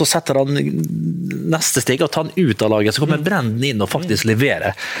 Og så setter han neste steg og tar han ut av laget, så kommer Brenden inn og faktisk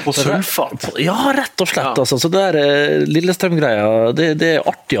leverer. På sølvfat. Ja, rett og slett. Altså. Så det der Lillestrøm-greia, det er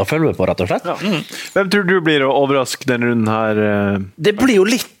artig å følge med på, rett og slett. Hvem tror du blir å overraske denne runden her? Det blir jo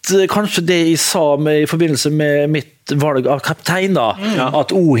litt kanskje det jeg sa i forbindelse med mitt valg av kaptein da,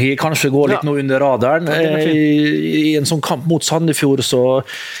 at Ohi kanskje går litt nå under radaren. I en sånn kamp mot Sandefjord så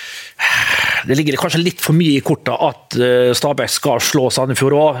det ligger kanskje litt for mye i kortet at Stabæk skal slå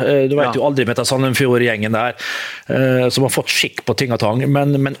Sandefjord også. Du vet jo aldri med dette Sandefjord-gjengen der, som har fått skikk på ting og tang,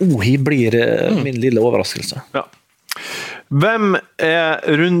 men Ohi blir min lille overraskelse. Ja. Hvem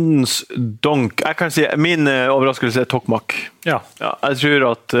rundens donk? Jeg kan si, min overraskelse Tokmak. Ja. Jeg tror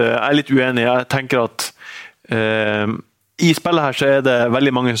at, jeg litt uenig, jeg tenker at i spillet her så det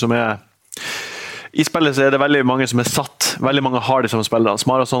veldig mange som I spillet så det veldig mange som satt, veldig mange har det som spillere.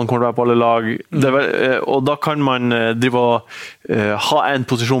 Smarason kommer til å være på alle lag, og da kan man drive og ha en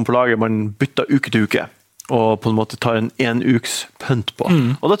posisjon på laget, man bytter uke til uke, og på en måte tar en uks pønt på.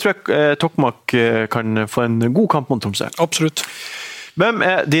 Og da tror jeg Tokmak kan få en god kamp mot Tromsø. Absolutt. Hvem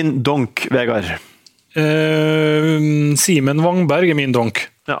din donk, Vegard? Simen Wangberg min donk.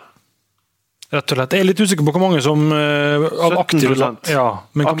 Ja. Rett og slett. Jeg litt usikker på hvor mange som av 17%. Ja,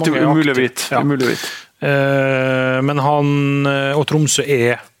 men hvor Aktiv, mange umulig å vite. Ja. Umulig å vite. Men han og Tromsø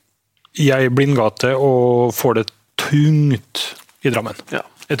i ei blindgate og får det tungt i Drammen. Ja.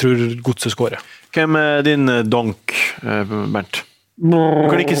 Jeg tror godset skårer. Hvem din donk, Bernt? Du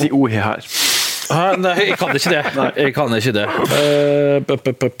kan ikke si Ohi her. Nei, jeg kan ikke det. Jeg kan ikke det.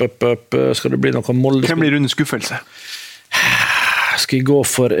 Skal det bli noe Molde? Hvem blir rundens skuffelse? Skal jeg gå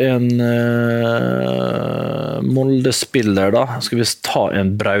for en Molde-spiller da? Skal vi ta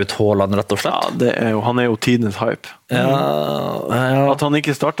en Braut Haaland rett og slett? Ja, han jo tidens hype. At han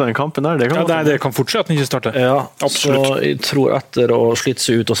ikke startet den kampen der, det kan fortsatt han ikke starte. Ja, absolutt. Så jeg tror etter å slitt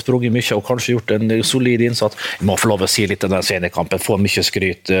seg ut og sprunget mye og kanskje gjort en solid innsats, jeg må få lov å si litt om den scenekampen, får mye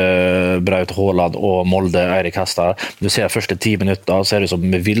skryt Braut Haaland og Molde, Eirik Hestad. Du ser de første 10 minutter, ser det som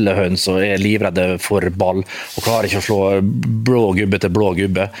med ville høns og livredde for ball og klarer ikke å slå blå gubbe til blå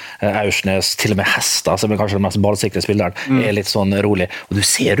gubbe. Aursnes, til og med Hestad, som kanskje den mest ballsikre spilleren, litt sånn rolig. Og du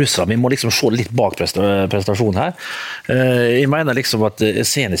ser russerne, vi må liksom se litt bak prestasjonen her. Jeg mener liksom at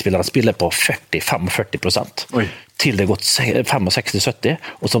seniorspillere spiller på 40-45%. Til det gått 65-70,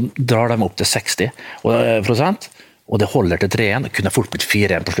 og så drar de opp til 60%, og det holder til 3-1, det kunne fort blitt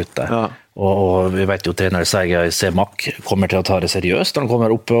 4-1 på slutt der. Og vi vet jo trener Sergej Semak kommer til å ta det seriøst. Han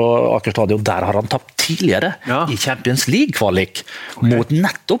kommer opp på Aker Stadion, der har han tapt tidligere i Champions League-kvalik mot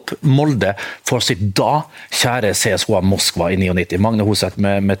nettopp Molde for sitt da kjære CSKA Moskva i 99. Magne Hoseth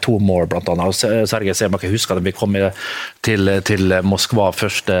med 2 mål blant annet. Sergej Semak, jeg husker da vi kom til Moskva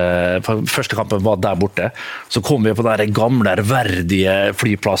første kampen var der borte. Så kom vi på den gamle, ærverdige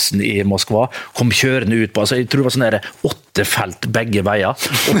flyplassen i Moskva, kom kjørende ut på, altså jeg tror det var sånn der 8 felt begge veier,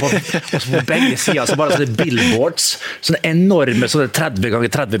 og på begge sider så bare sånne billboards, sånne enorme sånne 30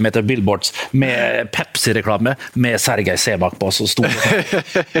 ganger 30 meter billboards med Pepsi-reklame med Sergej Semak på, så stod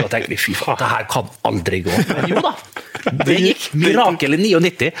det. Da tenkte vi, fy faen, det her kan aldri gå. Men jo da, det gikk. Mirakel i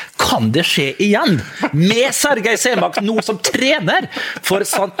 99. Kan det skje igjen? Med Sergej Semak nå som trener for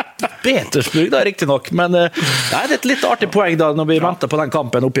St. Petersburg da, riktig nok. Men det et litt artig poeng da, når vi venter på den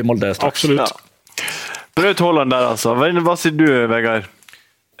kampen oppe i Molde. Absolutt. Braut Haaland der altså. Hva sier du, Vegard?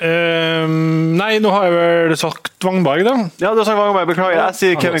 Nei, nå har jeg vel sagt Wangberg da. Ja, du har sagt Wangberg, beklager. Jeg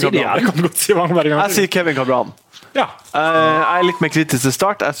sier Kevin Cabran. Jeg kan godt si Wangberg. Jeg sier Kevin Cabran. Ja. Jeg litt mer kritisk til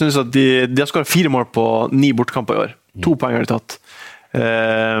start. Jeg synes at de har skåret 4 mål på 9 bortkamper i år. 2 poeng har de tatt.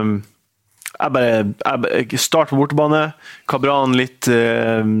 Start på bortebane. Cabran litt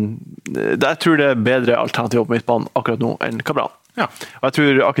jeg tror det bedre alternativ på midtbanen akkurat nå enn Cabran. Ja. Og jeg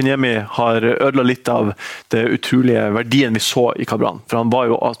tror Akinyemi har ødela litt av det utrolige verdien vi så i Cabran, for han var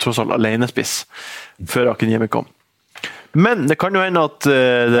jo tross alt alenespiss før Akinyemi kom. Men det kan jo hende at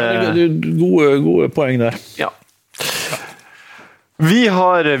gode poeng der. Ja. Vi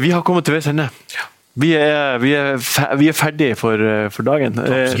har kommet til veis ende. Vi er ferdige for dagen.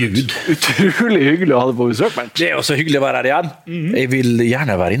 Utrolig hyggelig å ha deg på besøk, Bernt. Det også hyggelig å være her igjen. Jeg vil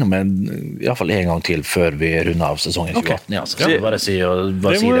gjerne være innom i hvert fall en gang til før vi runder av sesongen 2018. Ja, så bare si det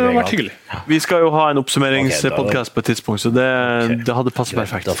må ha vært hyggelig. Vi skal jo ha en oppsummeringspodcast på et tidspunkt, så det hadde passet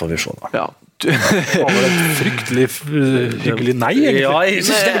perfekt. Da får vi se da. Ja. Det var et fryktelig hyggelig nei, egentlig. Ja, jeg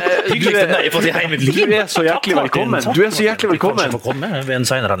synes det er hyggelig nei for de hjemme liv. Du så hjertelig velkommen. Du så hjertelig velkommen. Kanskje få komme ved en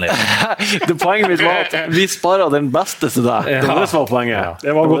senere anledning. Det poenget mitt var at vi sparer den beste til deg. Det var det som var poenget. Ja,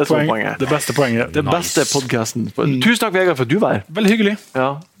 det var godt poeng. Det beste poenget. Det beste podcasten. Tusen takk, Vegard, for at du var her. Veldig hyggelig.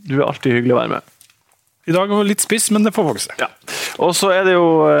 Ja, du er alltid hyggelig å være med. I dag var det litt spiss, men det får vokse. Ja. Og så er det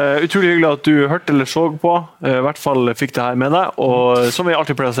jo utrolig hyggelig at du hørte eller så på. I hvert fall fikk det her med deg. Og som vi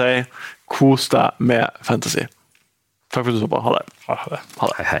alltid pleier å si, kos deg med fantasy. Takk for at du så på. Ha det.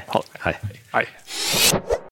 Hei.